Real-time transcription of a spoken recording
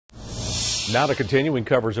Now to continuing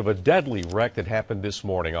coverage of a deadly wreck that happened this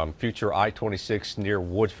morning on future I-26 near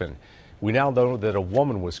Woodfin. We now know that a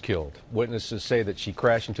woman was killed. Witnesses say that she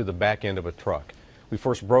crashed into the back end of a truck. We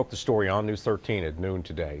first broke the story on News 13 at noon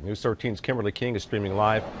today. News 13's Kimberly King is streaming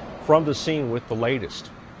live from the scene with the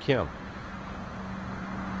latest. Kim.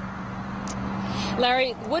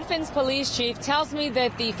 Larry, Woodfin's police chief tells me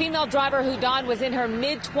that the female driver who died was in her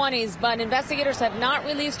mid-20s, but investigators have not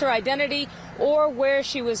released her identity or where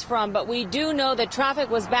she was from. But we do know that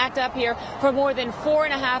traffic was backed up here for more than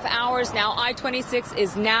 4.5 hours now. I-26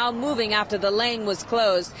 is now moving after the lane was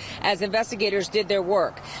closed as investigators did their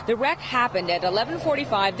work. The wreck happened at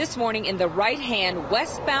 11:45 this morning in the right-hand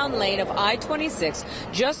westbound lane of I-26,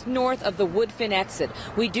 just north of the Woodfin exit.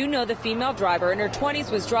 We do know the female driver in her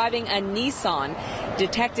 20s was driving a Nissan.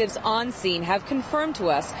 Detectives on scene have confirmed to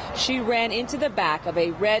us she ran into the back of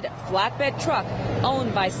a red flatbed truck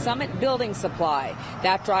owned by Summit Building Supply.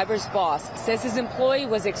 That driver's boss says his employee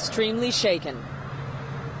was extremely shaken.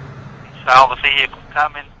 He saw the vehicle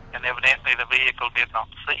coming, and evidently the vehicle did not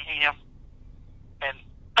see him, and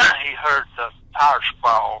he heard the tire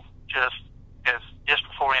squall just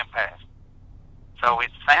before impact. So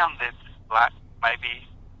it sounded like maybe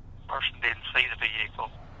the person didn't see the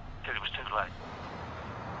vehicle until it was too late.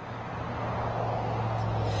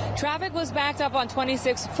 Traffic was backed up on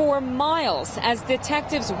 26 for miles as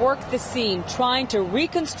detectives worked the scene trying to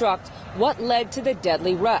reconstruct what led to the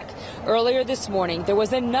deadly wreck. Earlier this morning, there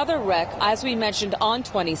was another wreck, as we mentioned, on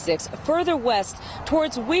 26 further west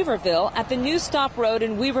towards Weaverville at the New Stop Road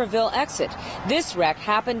and Weaverville exit. This wreck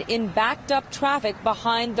happened in backed up traffic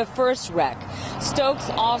behind the first wreck. Stokes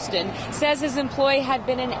Austin says his employee had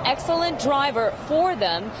been an excellent driver for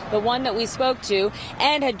them, the one that we spoke to,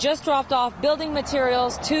 and had just dropped off building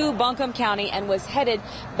materials to Buncombe County and was headed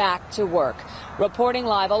back to work. Reporting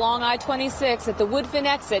live along I-26 at the Woodfin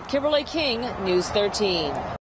exit, Kimberly King, News 13.